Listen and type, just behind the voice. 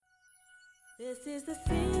This is the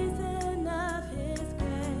season of His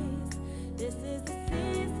grace. This is the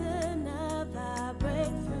season of our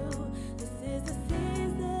breakthrough. This is the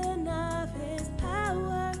season of His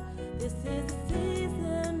power. This is the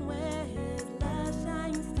season where His love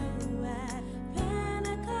shines through at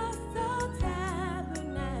Pentecostal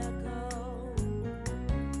Tabernacle,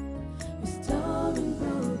 restoring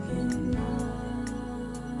broken love.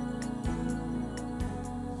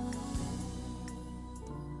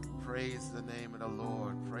 Praise the name of the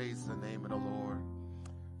Lord. Praise the name of the Lord.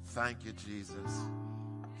 Thank you, Jesus.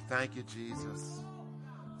 Thank you, Jesus.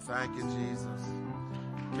 Thank you, Jesus.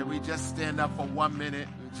 Can we just stand up for 1 minute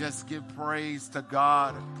and just give praise to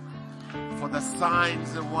God for the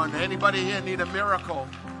signs and wonders? Anybody here need a miracle?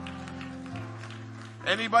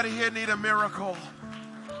 Anybody here need a miracle?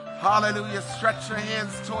 Hallelujah. Stretch your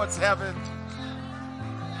hands towards heaven.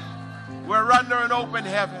 We're under an open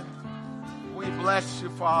heaven. We bless you,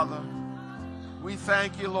 Father. We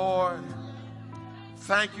thank you, Lord.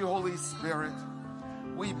 Thank you, Holy Spirit.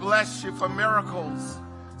 We bless you for miracles,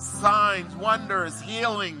 signs, wonders,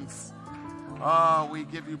 healings. We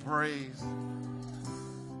give you praise.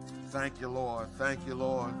 Thank you, Lord. Thank you,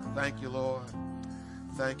 Lord. Thank you, Lord.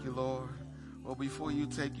 Thank you, Lord. Well, before you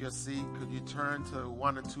take your seat, could you turn to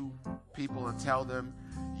one or two people and tell them,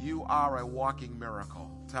 you are a walking miracle.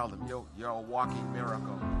 Tell them, you're a walking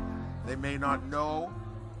miracle. They may not know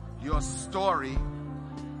your story,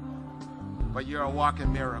 but you're a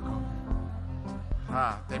walking miracle.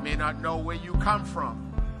 They may not know where you come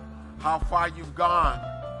from, how far you've gone,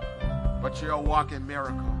 but you're a walking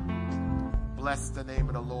miracle. Bless the name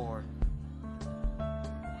of the Lord.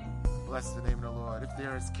 Bless the name of the Lord. If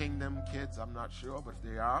there is Kingdom kids, I'm not sure, but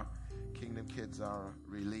if they are, Kingdom kids are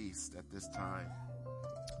released at this time.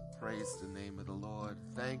 Praise the name of the Lord.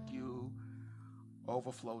 Thank you,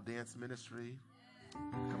 Overflow Dance Ministry.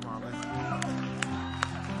 Come on, let's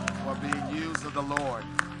for being used of the Lord.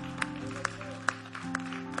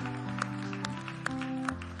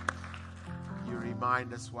 You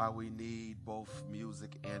remind us why we need both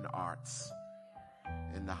music and arts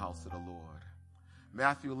in the house of the Lord.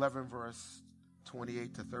 Matthew 11, verse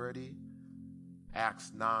 28 to 30.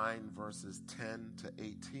 Acts 9, verses 10 to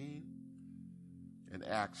 18. And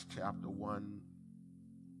Acts chapter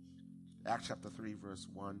 3, verse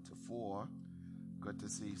 1 to 4. Good to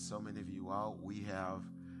see so many of you out. We have,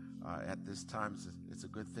 at this time, it's a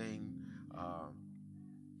good thing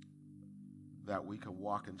that we can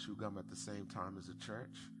walk and chew gum at the same time as a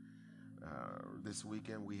church. This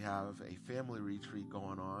weekend we have a family retreat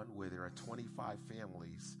going on where there are 25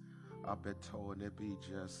 families up at Toanipi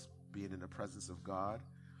just being in the presence of God.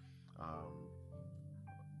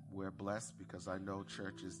 We're blessed because I know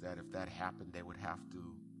churches that if that happened, they would have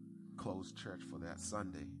to close church for that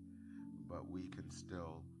Sunday. But we can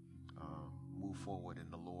still move forward in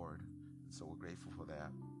the Lord. So we're grateful for that.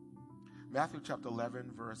 Matthew chapter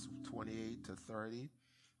 11, verse 28 to 30.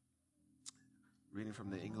 Reading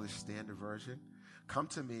from the English Standard Version. Come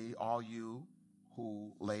to me, all you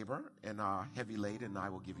who labor and are heavy laden, and I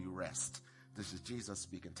will give you rest. This is Jesus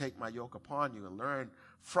speaking. Take my yoke upon you and learn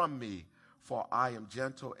from me, for I am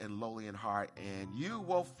gentle and lowly in heart, and you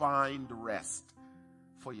will find rest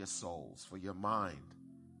for your souls, for your mind,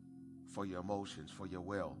 for your emotions, for your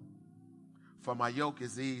will. For my yoke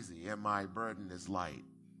is easy and my burden is light.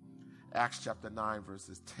 Acts chapter 9,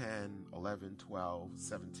 verses 10, 11, 12,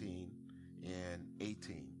 17, and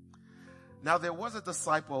 18. Now there was a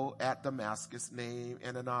disciple at Damascus named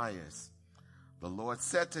Ananias. The Lord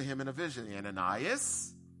said to him in a vision,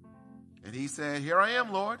 Ananias? And he said, Here I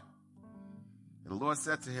am, Lord. And the Lord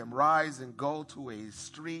said to him, Rise and go to a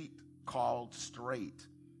street called Straight,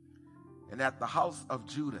 and at the house of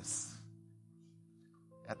Judas,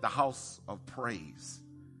 at the house of praise,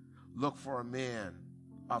 look for a man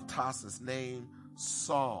of Tarsus named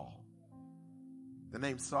Saul. The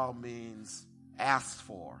name Saul means asked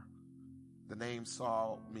for. The name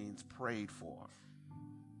Saul means prayed for.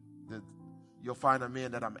 You'll find a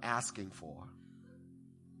man that I'm asking for.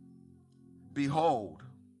 Behold,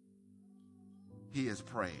 he is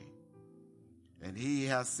praying, and he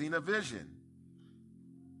has seen a vision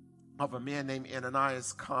of a man named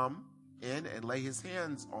Ananias come in and lay his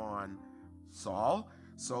hands on Saul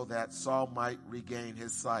so that Saul might regain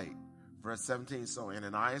his sight. Verse 17, so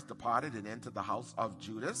Ananias departed and entered the house of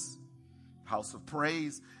Judas, house of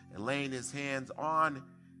praise, and laying his hands on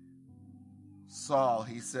Saul,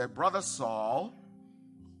 he said, Brother Saul,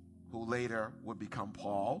 who later would become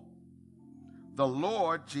Paul, the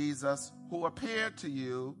Lord Jesus, who appeared to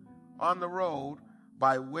you on the road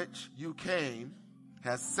by which you came,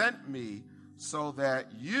 has sent me so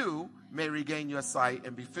that you may regain your sight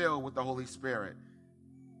and be filled with the Holy Spirit.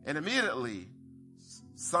 And immediately,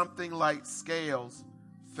 something like scales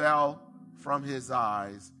fell from his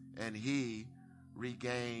eyes, and he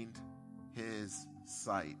regained his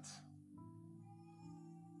sight.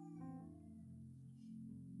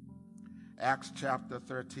 Acts chapter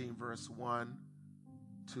 13, verse 1,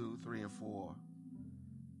 2, 3, and 4.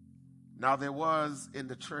 Now there was in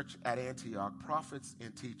the church at Antioch prophets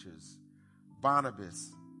and teachers,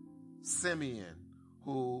 Barnabas, Simeon,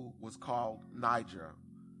 who was called Niger,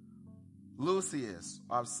 Lucius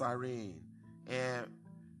of Cyrene, and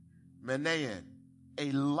Manaen,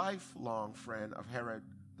 a lifelong friend of Herod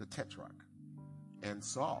the Tetrarch, and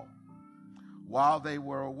Saul. While they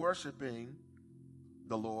were worshiping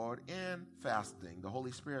the Lord and fasting, the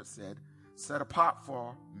Holy Spirit said, set apart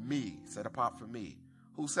for me.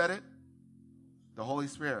 Who said it? The Holy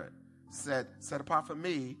Spirit said, set apart for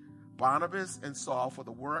me Barnabas and Saul for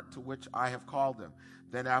the work to which I have called them.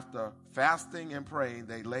 Then after fasting and praying,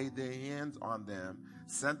 they laid their hands on them,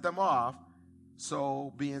 sent them off.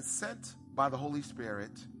 So being sent by the Holy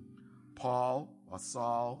Spirit, Paul or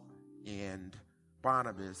Saul and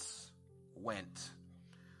Barnabas went.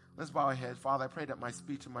 Let's bow our heads. Father, I pray that my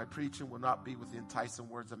speech and my preaching will not be with the enticing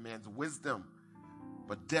words of man's wisdom,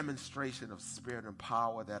 but demonstration of spirit and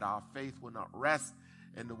power, that our faith will not rest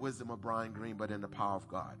in the wisdom of Brian Greene, but in the power of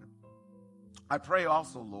God. I pray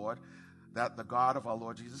also, Lord, that the God of our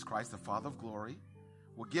Lord Jesus Christ, the Father of glory,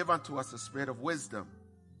 will give unto us a spirit of wisdom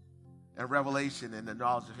and revelation in the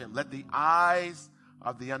knowledge of him. Let the eyes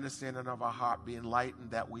of the understanding of our heart be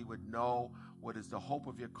enlightened, that we would know what is the hope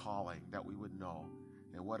of your calling, that we would know,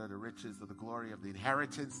 and what are the riches of the glory of the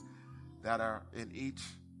inheritance that are in each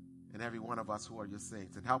and every one of us who are your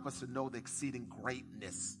saints. And help us to know the exceeding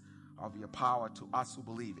greatness of your power to us who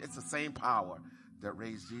believe. It's the same power that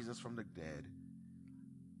raised Jesus from the dead.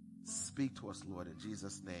 Speak to us, Lord, in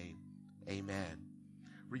Jesus' name. Amen.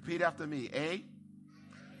 Repeat after me. A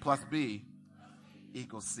plus B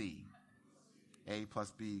equals C. A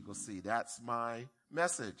plus B equals C. That's my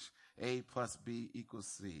message. A plus B equals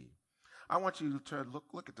C. I want you to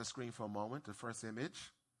look at the screen for a moment, the first image.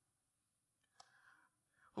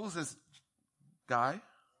 Who's this guy?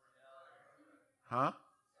 Huh?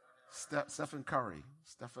 Stephen Curry.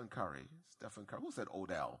 Who said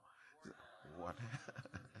Odell? What?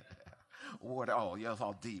 What? Oh, yeah, it's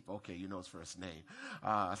all deep. Okay, you know his first name.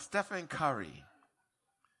 Stephen Curry.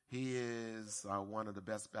 He is one of the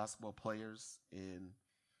best basketball players in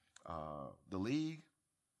the league.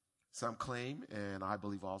 Some claim, and I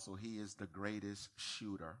believe also, he is the greatest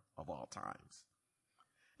shooter of all times.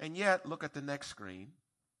 And yet, look at the next screen.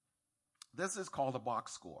 This is called a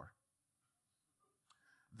box score.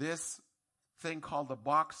 This thing called the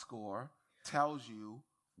box score tells you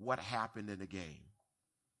what happened in the game.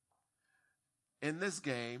 In this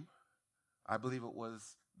game, I believe it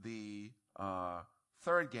was the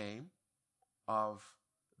third game of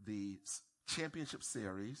the championship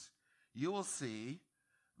series, you will see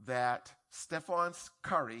that Stephen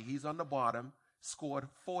Curry, he's on the bottom, scored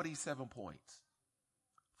 47 points.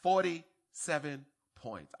 47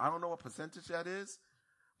 points. I don't know what percentage that is,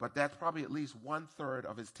 but that's probably at least 1/3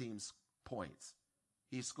 of his team's points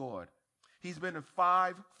he scored. He's been in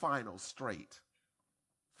 5 finals straight.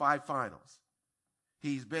 5 finals.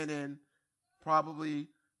 He's been in probably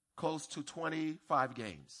close to 25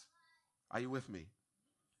 games. Are you with me?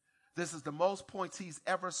 This is the most points he's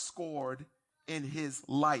ever scored in his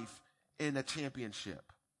life in a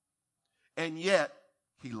championship. And yet,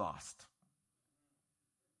 he lost.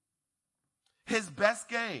 His best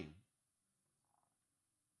game.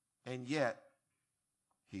 And yet,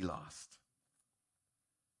 he lost.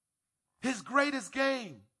 His greatest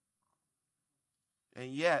game.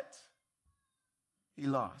 And yet, he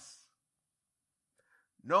lost.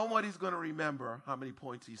 Nobody's going to remember how many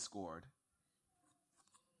points he scored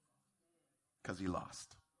because he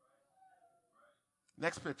lost.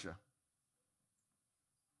 Next picture.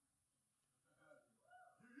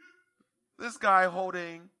 This guy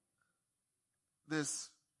holding this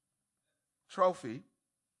trophy.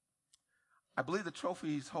 I believe the trophy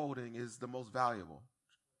he's holding is the most valuable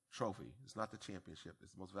trophy. It's not the championship.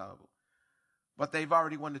 It's the most valuable. But they've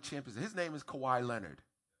already won the championship. His name is Kawhi Leonard.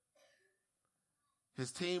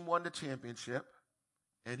 His team won the championship,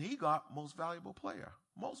 and he got most valuable player.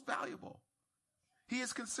 Most valuable. He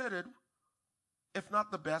is considered, if not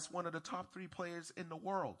the best, one of the top 3 players in the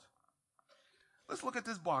world. Let's look at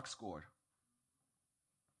this box score.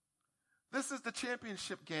 This is the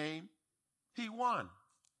championship game he won.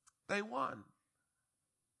 They won.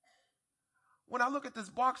 When I look at this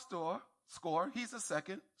box score, he's the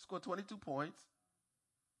second, scored 22 points.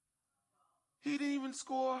 He didn't even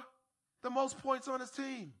score the most points on his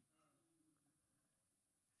team.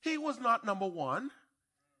 He was not number one.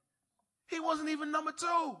 He wasn't even number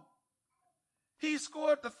two. He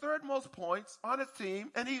scored the third most points on his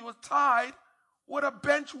team, and he was tied with a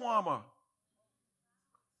bench warmer.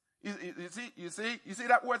 You see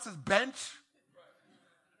that word says bench?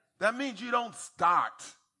 That means you don't start.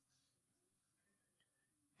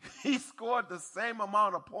 He scored the same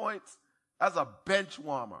amount of points as a bench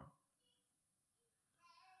warmer.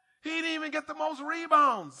 He didn't even get the most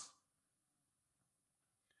rebounds.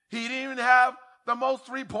 He didn't even have the most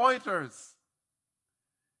three-pointers.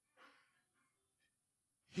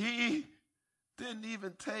 He didn't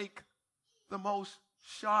even take the most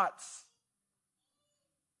shots.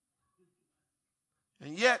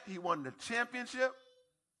 And yet he won the championship.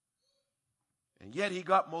 And yet he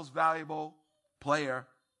got most valuable player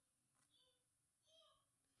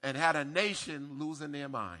and had a nation losing their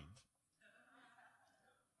mind.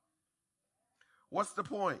 What's the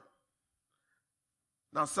point?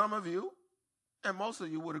 Now, some of you, and most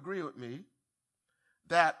of you would agree with me,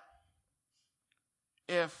 that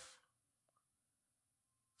if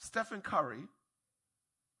Stephen Curry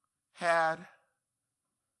had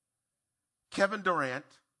Kevin Durant,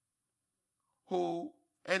 who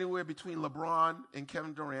anywhere between LeBron and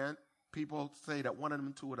Kevin Durant, people say that one of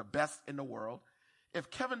them two are the best in the world. If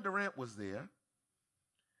Kevin Durant was there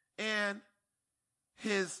and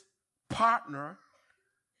his partner,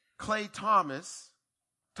 Klay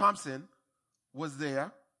Thompson, was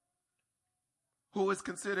there, who is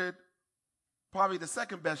considered probably the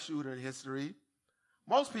second best shooter in history,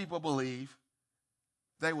 most people believe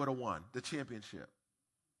they would have won the championship.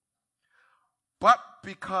 But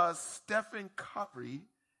because Stephen Curry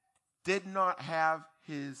did not have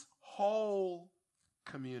his whole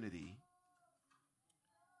community,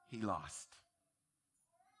 he lost.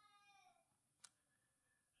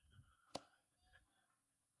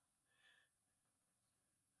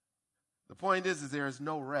 The point is there is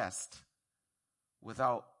no rest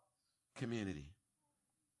without community.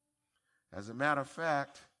 As a matter of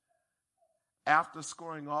fact, after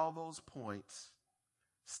scoring all those points,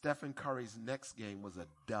 Stephen Curry's next game was a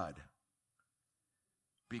dud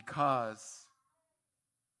because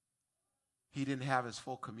he didn't have his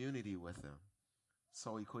full community with him,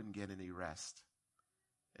 so he couldn't get any rest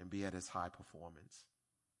and be at his high performance.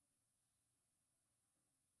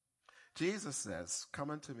 Jesus says, "Come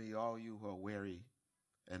unto me, all you who are weary,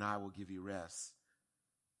 and I will give you rest."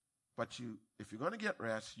 But if you're going to get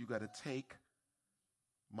rest, you got to take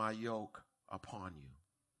my yoke upon you.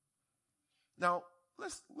 Now,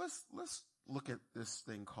 let's look at this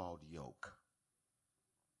thing called yoke.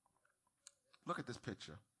 Look at this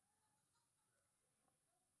picture.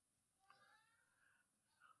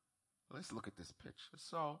 Let's look at this picture.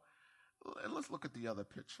 So, let's look at the other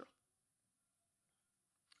picture.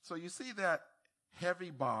 So you see that heavy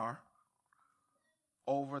bar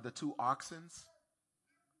over the two oxen?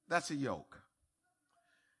 That's a yoke.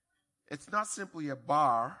 It's not simply a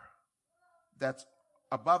bar that's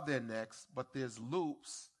above their necks, but there's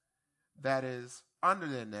loops that is under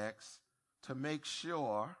their necks to make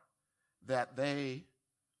sure that they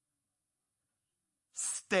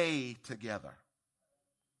stay together.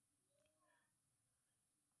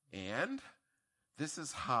 And this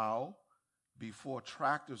is how, before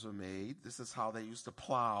tractors were made, this is how they used to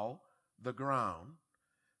plow the ground.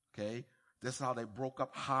 Okay? This is how they broke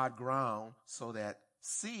up hard ground so that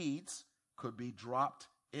seeds could be dropped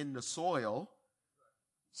in the soil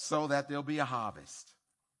so that there'll be a harvest.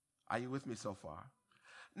 Are you with me so far?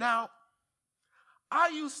 Now, I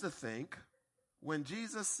used to think when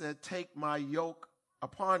Jesus said, "Take my yoke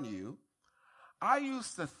upon you," I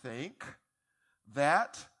used to think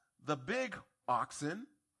that the big oxen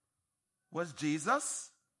was Jesus.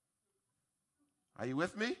 Are you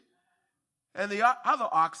with me? And the other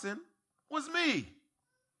oxen was me.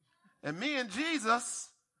 And me and Jesus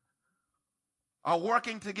are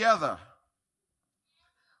working together.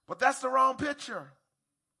 But that's the wrong picture.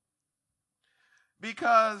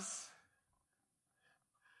 Because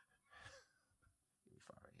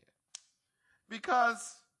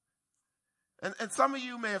and some of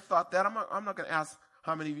you may have thought that. I'm not going to ask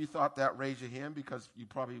how many of you thought that. Raise your hand, because you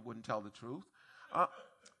probably wouldn't tell the truth.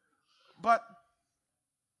 But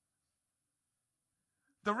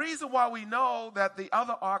the reason why we know that the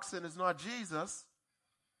other oxen is not Jesus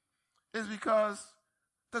is because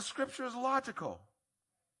the scripture is logical.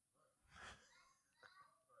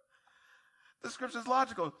 The scripture is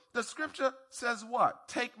logical. The scripture says what?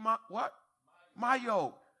 Take my what? My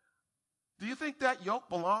yoke. Do you think that yoke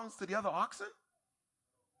belongs to the other oxen?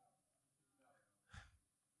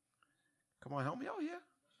 Come on, help me out here.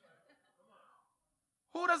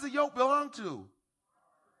 Who does the yoke belong to?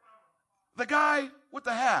 The guy with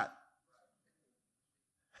the hat.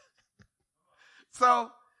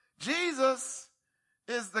 So Jesus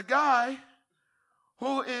is the guy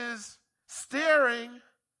who is steering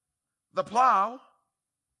the plow.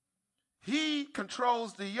 He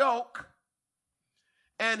controls the yoke,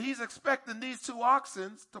 and he's expecting these two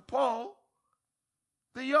oxen to pull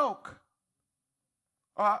the yoke,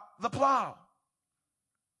 the plow.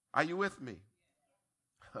 Are you with me?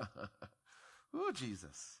 Ooh,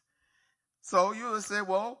 Jesus. So you would say,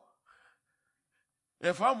 well,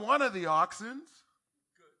 if I'm one of the oxen,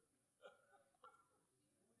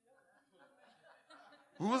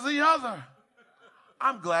 who's the other?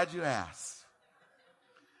 I'm glad you asked.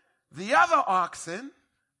 The other oxen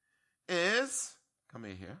is, come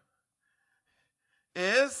here,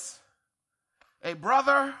 is a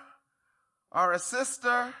brother or a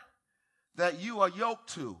sister that you are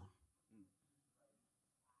yoked to.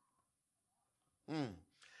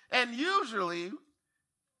 And usually,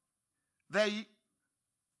 the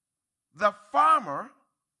farmer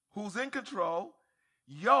who's in control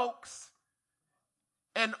yokes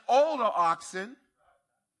an older oxen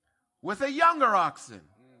with a younger oxen.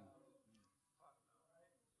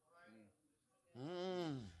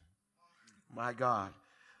 My God.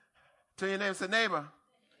 Tell your neighbor, say, neighbor,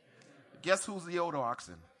 guess who's the older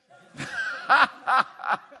oxen?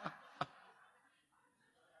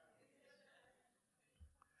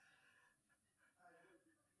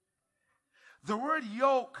 The word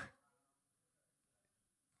yoke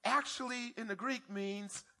actually in the Greek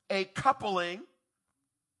means a coupling.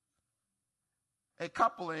 A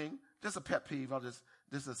coupling, just a pet peeve,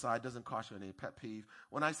 this aside, doesn't cost you any pet peeve.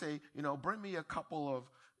 When I say, bring me a couple of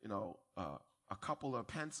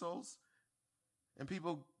pencils, and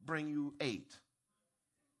people bring you 8.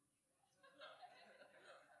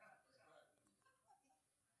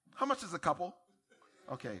 How much is a couple?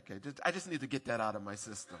 Okay. I just need to get that out of my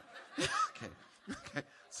system. Okay.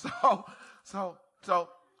 So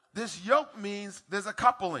this yoke means there's a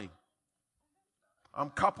coupling. I'm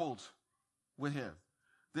coupled with him.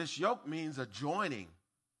 This yoke means a joining.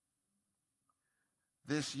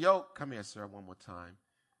 This yoke, come here, sir, one more time,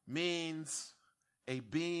 means a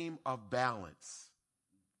beam of balance.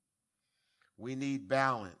 We need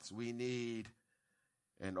balance. We need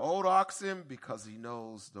an old oxen because he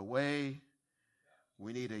knows the way.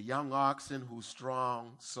 We need a young oxen who's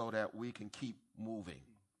strong so that we can keep moving.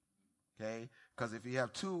 Okay? Because if you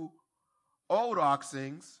have 2 old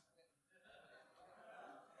oxen,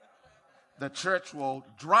 the church will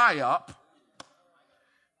dry up.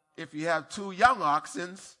 If you have 2 young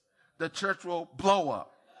oxen, the church will blow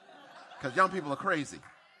up. Because young people are crazy.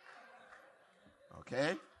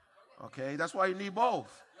 Okay? That's why you need both.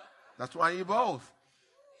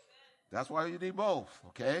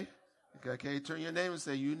 Okay? Okay, turn your name and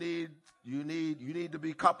say you need to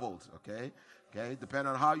be coupled, okay? Okay,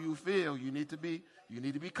 depending on how you feel, you need to be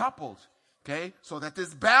coupled. Okay? So that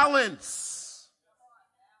there's balance.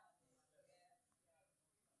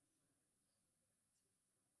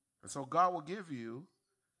 And so God will give you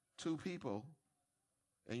 2 people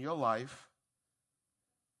in your life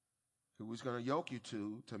who He's going to yoke you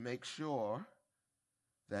to make sure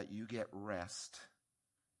that you get rest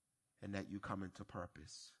and that you come into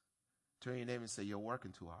purpose. Turn your name and say, you're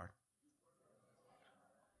working too hard.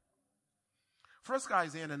 First guy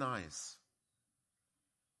is Ananias.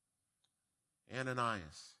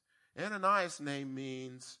 Ananias' name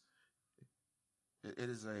means, it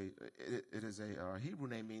is a Hebrew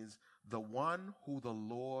name, means the one who the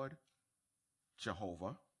Lord,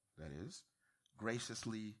 Jehovah, that is,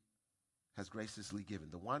 has graciously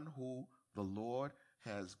given. The one who the Lord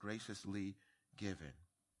has graciously given.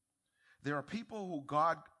 There are people who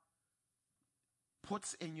God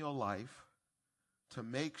puts in your life to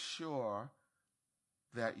make sure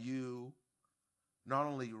that you not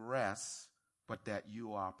only rest, but that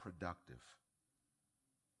you are productive.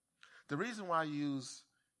 The reason why I use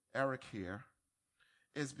Eric here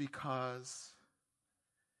is because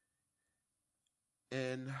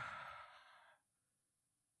in,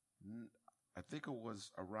 I think it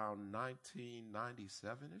was around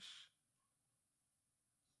 1997-ish,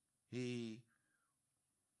 he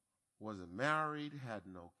wasn't married, had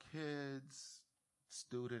no kids,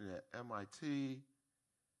 student at MIT.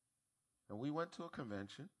 And we went to a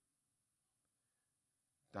convention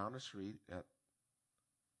down the street at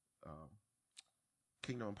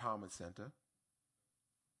Kingdom Empowerment Center.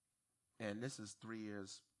 And this is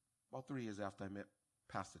about 3 years after I met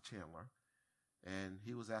Pastor Chandler. And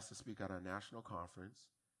he was asked to speak at a national conference.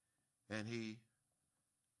 And he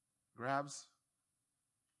grabs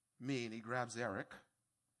me and he grabs Eric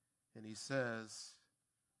and he says,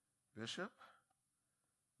 Bishop,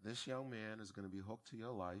 this young man is going to be hooked to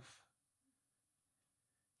your life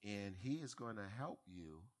and he is going to help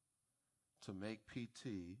you to make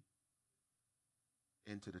PT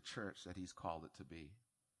into the church that he's called it to be.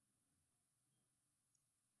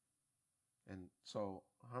 And so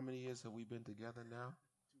how many years have we been together now?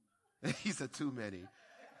 He said too many.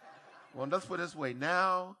 Well, let's put it this way.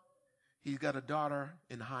 Now he's got a daughter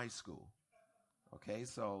in high school. Okay,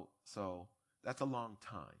 so that's a long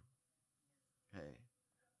time.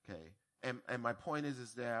 Okay. And my point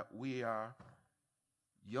is that we are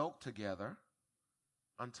yoked together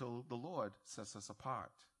until the Lord sets us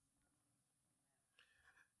apart.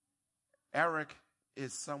 Eric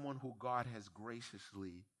is someone who God has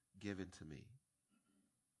graciously given to me.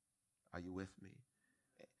 Are you with me?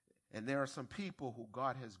 And there are some people who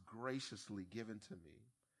God has graciously given to me.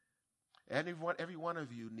 Every one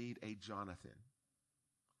of you need a Jonathan.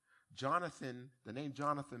 Jonathan, the name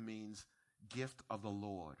Jonathan means gift of the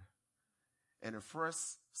Lord. And in 1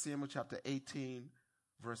 Samuel chapter 18,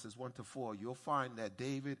 verses 1 to 4, you'll find that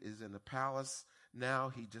David is in the palace now.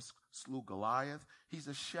 He just slew Goliath. He's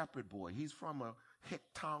a shepherd boy. He's from a hick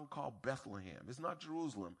town called Bethlehem. It's not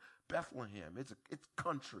Jerusalem, Bethlehem. It's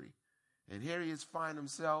country. And here he is find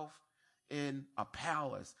himself in a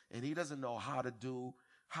palace, and he doesn't know how to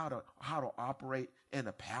operate in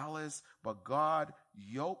a palace, but God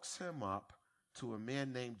yokes him up to a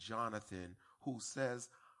man named Jonathan who says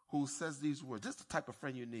these words. This is the type of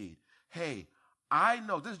friend you need. Hey, I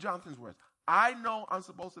know, this is Jonathan's words. I know I'm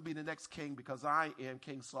supposed to be the next king because I am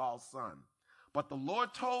King Saul's son. But the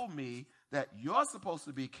Lord told me that you're supposed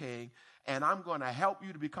to be king, and I'm going to help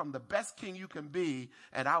you to become the best king you can be,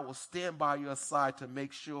 and I will stand by your side to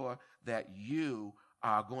make sure that you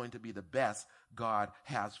are going to be the best God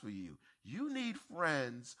has for you. You need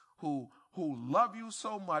friends who love you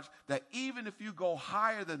so much that even if you go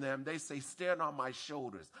higher than them, they say, stand on my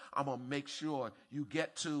shoulders. I'm going to make sure you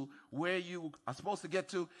get to where you are supposed to get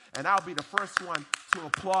to, and I'll be the first one to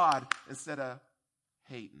applaud instead of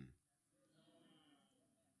hating.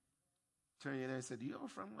 Turn your neighbor and say, do you have a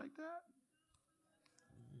friend like that?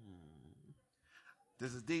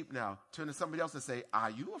 This is deep now. Turn to somebody else and say, are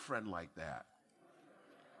you a friend like that?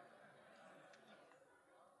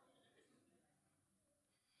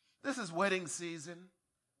 This is wedding season.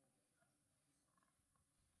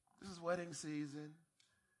 This is wedding season.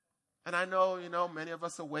 And I know, many of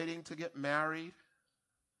us are waiting to get married.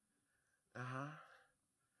 And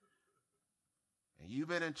you've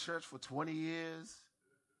been in church for 20 years.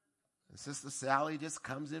 And Sister Sally just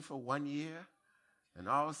comes in for 1 year. And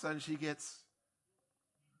all of a sudden she gets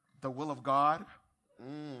the will of God.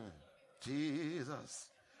 Jesus.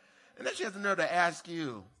 And then she has the nerve to ask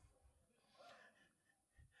you,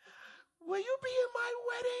 will you be in my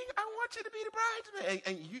wedding? I want you to be the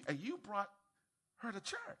bridesmaid. And you brought her to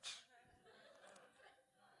church.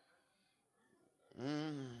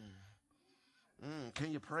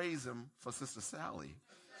 Can you praise him for Sister Sally?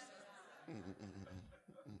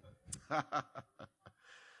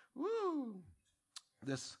 Woo.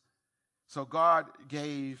 So God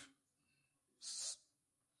gave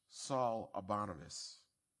Saul a Barnabas.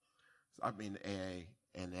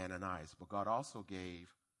 And Ananias. But God also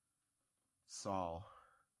gave Saul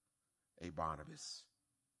a Barnabas.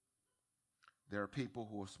 There are people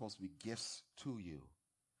who are supposed to be gifts to you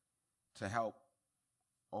to help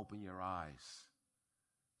open your eyes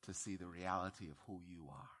to see the reality of who you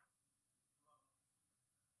are.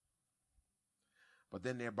 But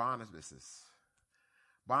then there are Barnabases.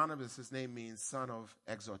 Barnabas, his name means son of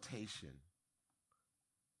exhortation.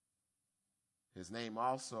 His name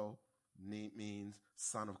also means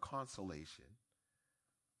son of consolation.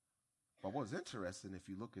 But what's interesting, if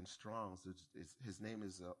you look in Strong's, his name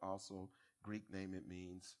is also Greek name. It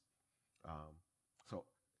means,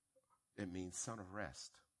 son of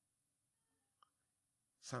rest.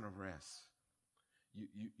 Son of rest.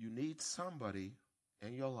 You need somebody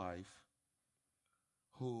in your life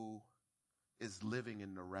who is living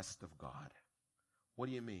in the rest of God. What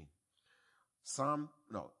do you mean?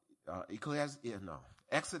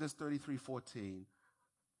 Exodus 33:14.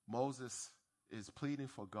 Moses is pleading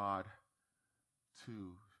for God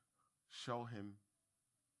to show him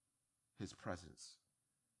his presence.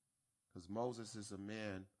 Because Moses is a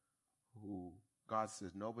man who God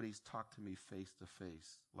says, nobody's talked to me face to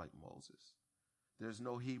face like Moses. There's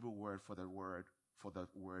no Hebrew word for the word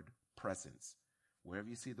presence. Wherever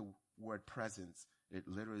you see the word presence, it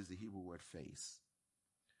literally is the Hebrew word face.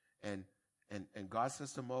 And God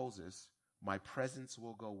says to Moses, my presence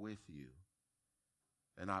will go with you.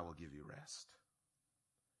 and I will give you rest.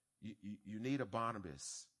 You need a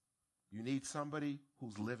Barnabas. You need somebody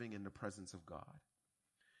who's living in the presence of God.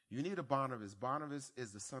 You need a Barnabas. Barnabas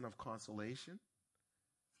is the son of consolation,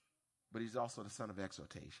 but he's also the son of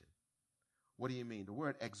exhortation. What do you mean? The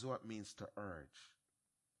word exhort means to urge.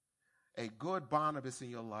 A good Barnabas in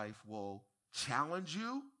your life will challenge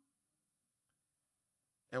you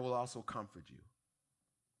and will also comfort you.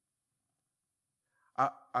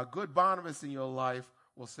 A good Barnabas in your life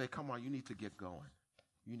will say, come on, you need to get going.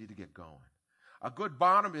 You need to get going. A good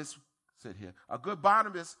Barnabas, sit here, a good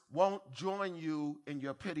Barnabas won't join you in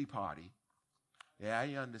your pity party. Yeah,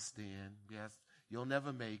 I understand. Yes, you'll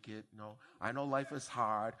never make it. No, I know life is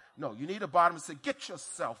hard. No, you need a Barnabas to say, get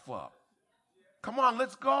yourself up. Come on,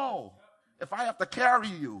 let's go. If I have to carry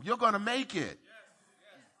you, you're going to make it.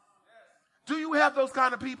 Do you have those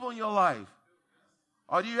kind of people in your life?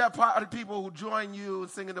 Or do you have people who join you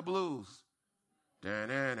singing the blues?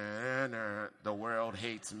 The world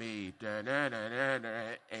hates me.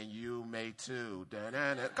 And you may too.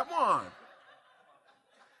 Come on.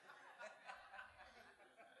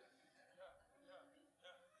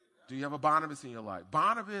 Do you have a Barnabas in your life?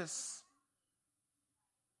 Barnabas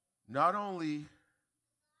not only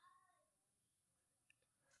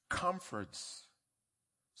comforts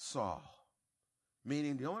Saul,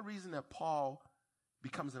 meaning the only reason that Paul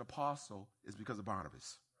becomes an apostle is because of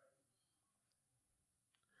Barnabas.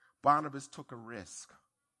 Barnabas took a risk.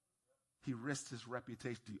 He risked his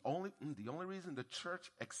reputation. The only reason the church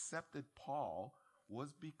accepted Paul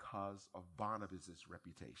was because of Barnabas'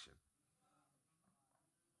 reputation.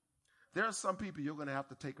 There are some people you're going to have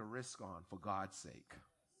to take a risk on for God's sake,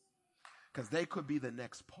 because they could be the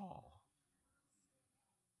next Paul.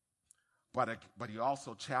 But he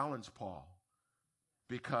also challenged Paul,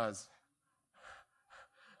 because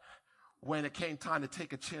when it came time to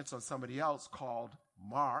take a chance on somebody else called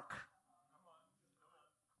Mark,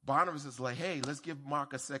 Barnabas is like, hey, let's give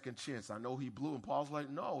Mark a second chance. I know he blew. And Paul's like,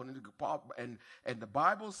 no. And the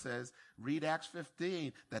Bible says, read Acts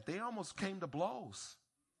 15, that they almost came to blows.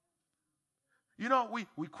 You know,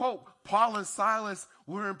 we quote, Paul and Silas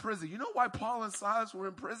were in prison. You know why Paul and Silas were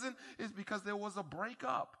in prison? It's because there was a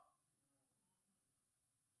breakup.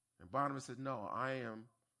 And Barnabas said, no,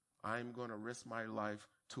 I'm going to risk my life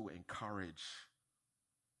to encourage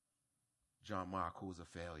John Mark, who was a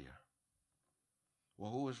failure. Well,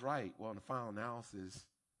 who was right? Well, in the final analysis,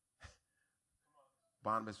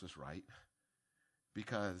 Barnabas was right,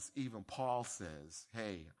 because even Paul says,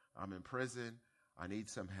 hey, I'm in prison. I need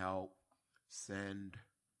some help. Send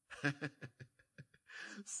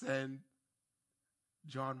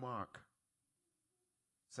John Mark.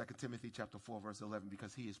 2 Timothy chapter 4, verse 11,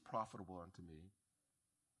 because he is profitable unto me.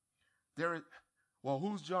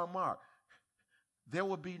 Who's John Mark? There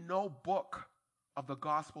would be no book of the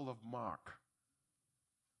Gospel of Mark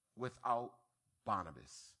without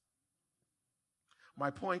Barnabas. My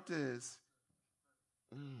point is,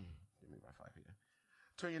 give me my 5 here.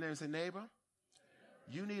 Turn your name and say, neighbor,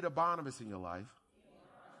 you need a Barnabas in your life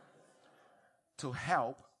to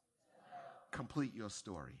help complete your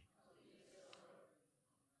story.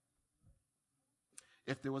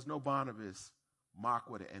 If there was no Barnabas, Mark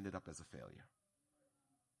would have ended up as a failure.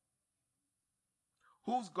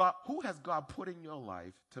 Who has God put in your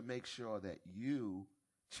life to make sure that you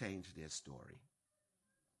change their story?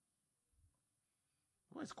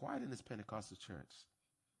 Well, it's quiet in this Pentecostal church.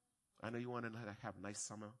 I know you want to have a nice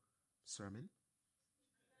summer sermon.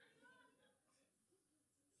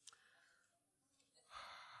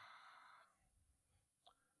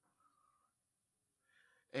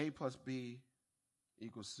 A plus B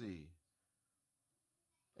equals C.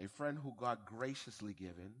 A friend who God graciously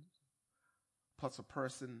given, plus a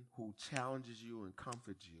person who challenges you and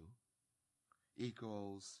comforts you,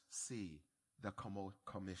 equals C, the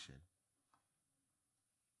commission.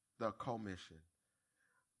 The commission.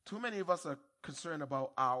 Too many of us are concerned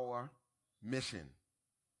about our mission,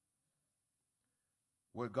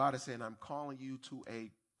 where God is saying, I'm calling you to a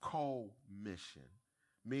co-mission,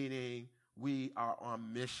 meaning we are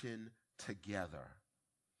on mission together.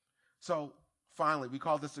 So finally, we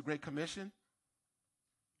call this the Great Commission.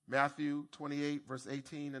 Matthew 28, verse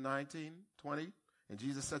 18 and 19, 20. And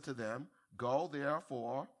Jesus said to them, go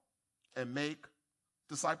therefore and make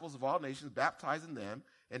disciples of all nations, baptizing them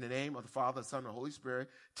in the name of the Father, the Son, and the Holy Spirit,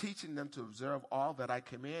 teaching them to observe all that I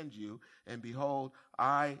command you. And behold,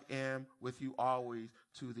 I am with you always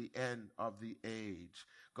to the end of the age.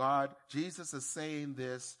 Jesus is saying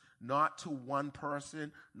this not to one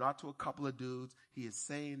person, not to a couple of dudes. He is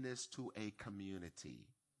saying this to a community.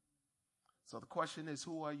 So the question is,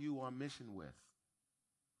 who are you on mission with?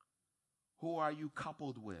 Who are you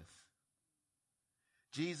coupled with?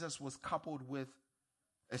 Jesus was coupled with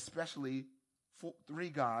especially three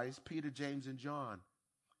guys, Peter, James, and John.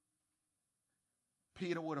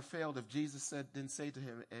 Peter would have failed if Jesus didn't say to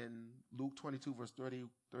him in Luke 22, verse 30,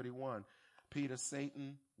 31, Peter,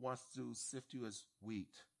 Satan wants to sift you as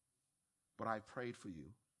wheat, but I prayed for you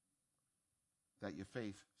that your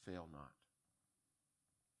faith fail not.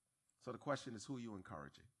 So the question is, who are you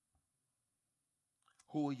encouraging?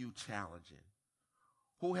 Who are you challenging?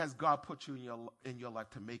 Who has God put you in your life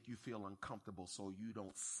to make you feel uncomfortable so you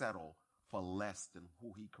don't settle for less than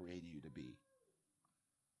who he created you to be?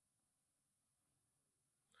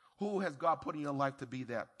 Who has God put in your life to be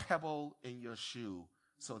that pebble in your shoe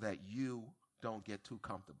so that you don't get too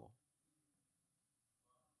comfortable?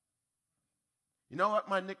 You know what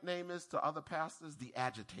my nickname is to other pastors? The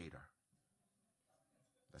agitator.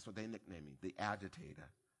 That's what they nickname me, the agitator.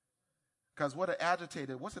 Because what's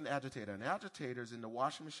an agitator? An agitator is in the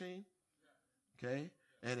washing machine, okay?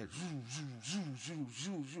 And it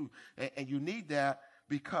and you need that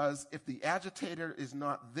because if the agitator is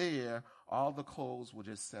not there, all the clothes will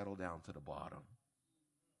just settle down to the bottom.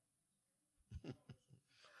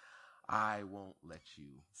 I won't let you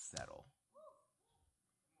settle.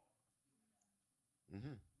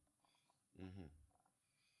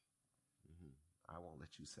 I won't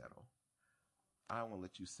let you settle. I won't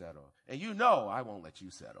let you settle. And you know I won't let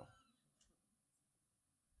you settle.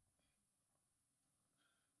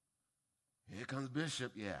 Here comes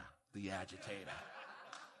Bishop, the agitator.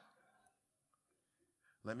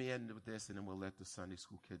 Let me end with this and then we'll let the Sunday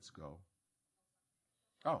school kids go.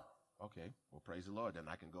 Oh, okay. Well, praise the Lord. Then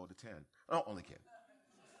I can go to 10. Oh, only kidding.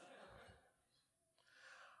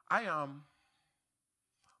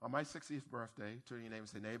 On my 60th birthday, turn your name and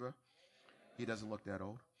say, neighbor, he doesn't look that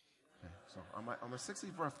old. Okay, so on my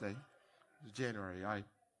 60th birthday, January, I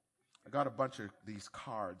got a bunch of these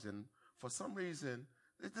cards, and for some reason,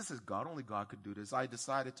 this is God, only God could do this. I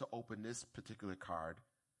decided to open this particular card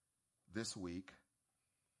this week,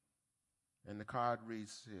 and the card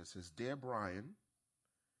reads here, it says, Dear Brian,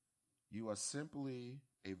 you are simply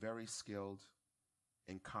a very skilled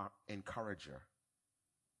encourager.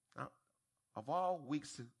 Now, of all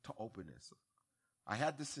weeks to open this, I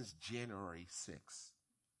had this since January 6th.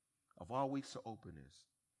 Of all weeks to open this,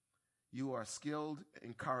 you are a skilled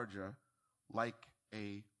encourager like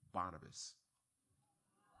a Barnabas.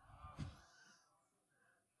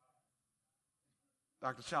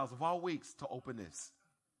 Dr. Charles, of all weeks to open this,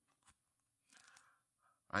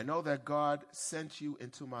 I know that God sent you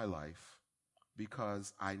into my life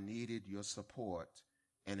because I needed your support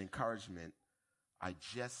and encouragement. I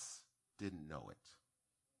just didn't know it.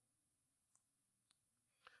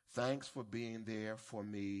 Thanks for being there for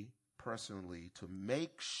me personally to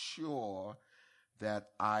make sure that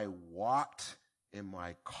I walked in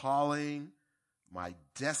my calling, my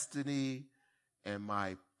destiny, and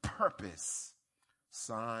my purpose.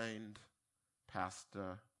 Signed,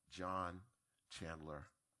 Pastor John Chandler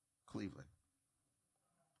Cleveland.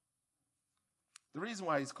 The reason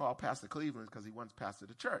why he's called Pastor Cleveland is because he once pastored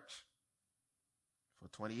the church for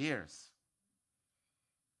 20 years.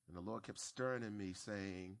 And the Lord kept stirring in me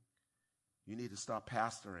saying, you need to stop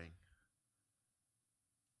pastoring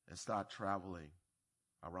and start traveling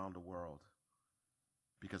around the world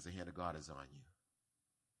because the hand of God is on you.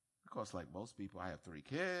 Of course, like most people, I have 3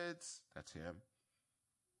 kids. That's him.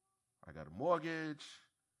 I got a mortgage.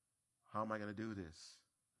 How am I going to do this?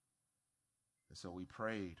 And so we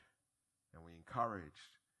prayed and we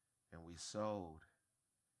encouraged and we sowed.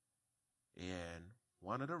 And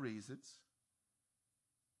one of the reasons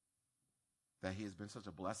that he has been such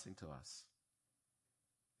a blessing to us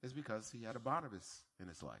is because he had a Barnabas in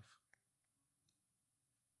his life.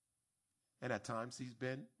 And at times he's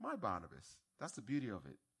been my Barnabas. That's the beauty of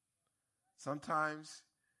it. Sometimes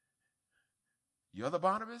you're the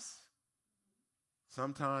Barnabas.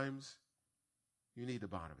 Sometimes you need the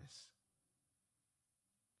Barnabas.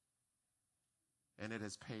 And it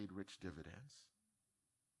has paid rich dividends.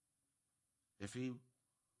 If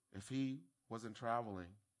he wasn't traveling,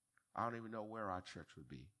 I don't even know where our church would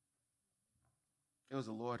be. It was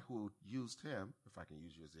the Lord who used him, if I can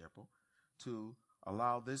use your example, to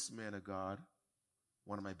allow this man of God,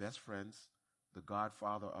 one of my best friends, the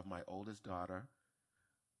godfather of my oldest daughter,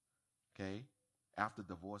 okay, after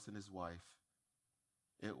divorcing his wife,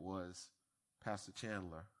 it was Pastor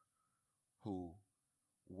Chandler who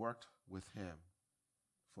worked with him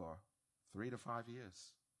for 3 to 5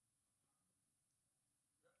 years.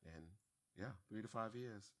 And 3 to 5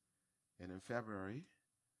 years. And in February,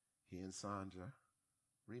 he and Sandra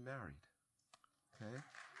remarried. Okay?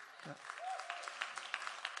 Yeah.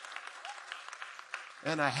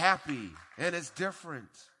 and are happy, and it's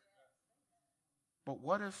different. But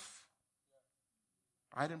what if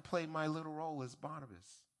I didn't play my little role as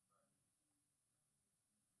Barnabas?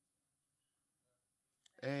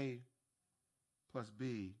 A plus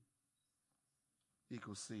B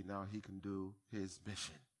equals C. Now he can do his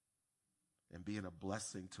mission and being a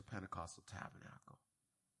blessing to Pentecostal Tabernacle.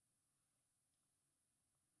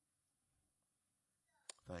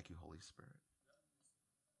 Thank you, Holy Spirit.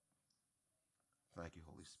 Thank you,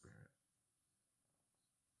 Holy Spirit.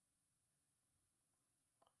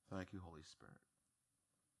 Thank you, Holy Spirit.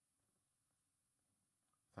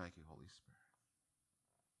 Thank you, Holy Spirit.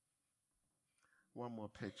 One more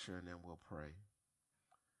picture and then we'll pray.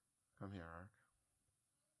 Come here, Eric.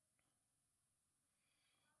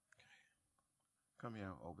 Okay. Come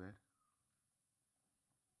here, Obed.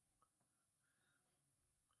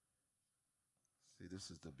 See,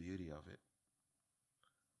 this is the beauty of it.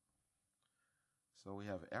 So we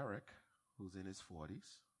have Eric, who's in his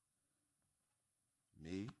 40s.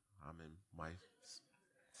 Me, I'm in my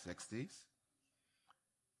 60s.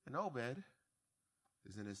 And Obed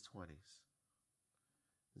is in his 20s.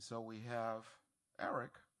 And so we have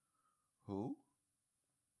Eric, who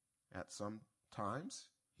at some times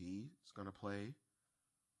he's going to play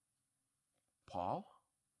Paul,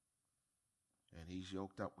 and he's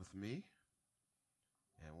yoked up with me,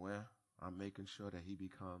 and I'm making sure that he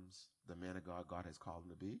becomes the man of God God has called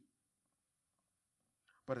him to be.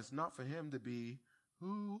 But it's not for him to be,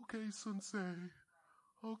 oh, okay, sensei,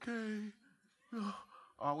 okay,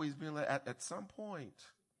 always being like, at some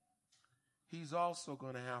point, he's also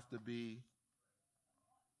going to have to be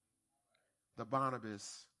the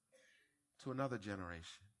Barnabas to another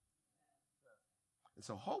generation. And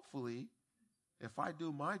so hopefully, if I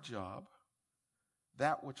do my job,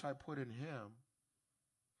 that which I put in him,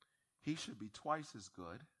 he should be twice as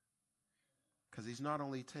good, because he's not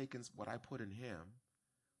only taken what I put in him,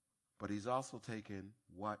 but he's also taken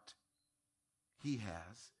what he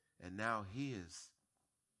has, and now he is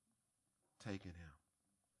taking him.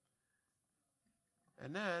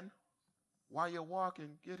 And then, while you're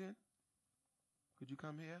walking, get in. Could you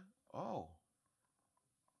come here? Oh,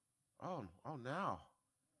 now.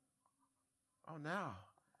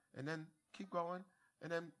 And then keep going.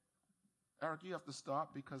 And then, Eric, you have to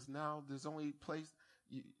stop because now there's only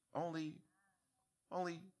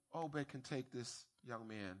only Obed can take this young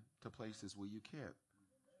man to places where you can't.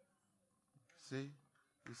 See?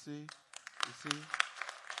 You see?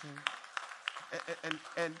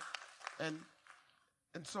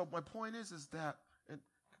 And so my point is that,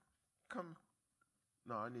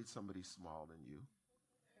 no, I need somebody smaller than you.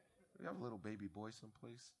 You have a little baby boy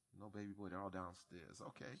someplace? No baby boy, they're all downstairs.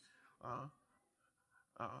 Okay.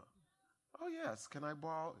 Oh yes, can I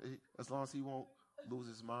borrow? As long as he won't lose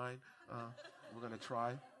his mind, we're going to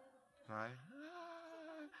try. Right?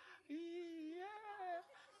 Yeah.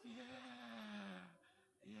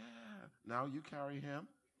 Now you carry him.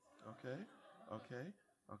 Okay.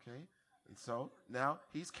 And so now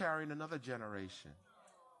he's carrying another generation.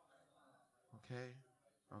 Okay.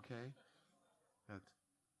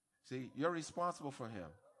 See, you're responsible for him.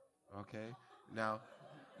 Okay. Now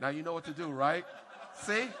you know what to do, right?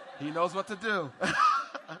 See, he knows what to do.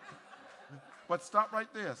 But stop right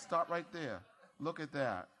there. Look at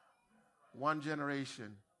that. One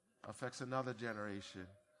generation affects another generation,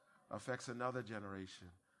 affects another generation,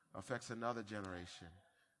 affects another generation,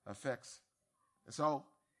 affects. And so,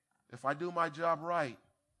 if I do my job right,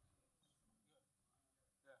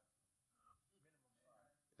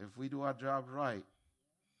 if we do our job right,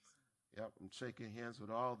 yep, I'm shaking hands with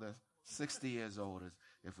all the 60 years olders.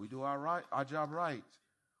 If we do our job right,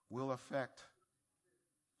 we'll affect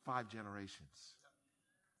 5 generations.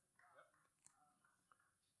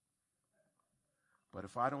 But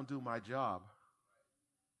if I don't do my job,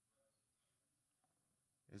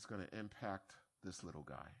 it's going to impact this little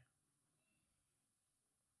guy.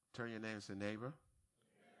 Turn your name and say, neighbor,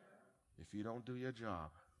 if you don't do your job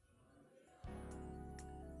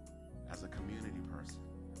as a community person,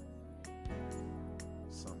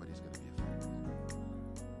 somebody's going to be affected.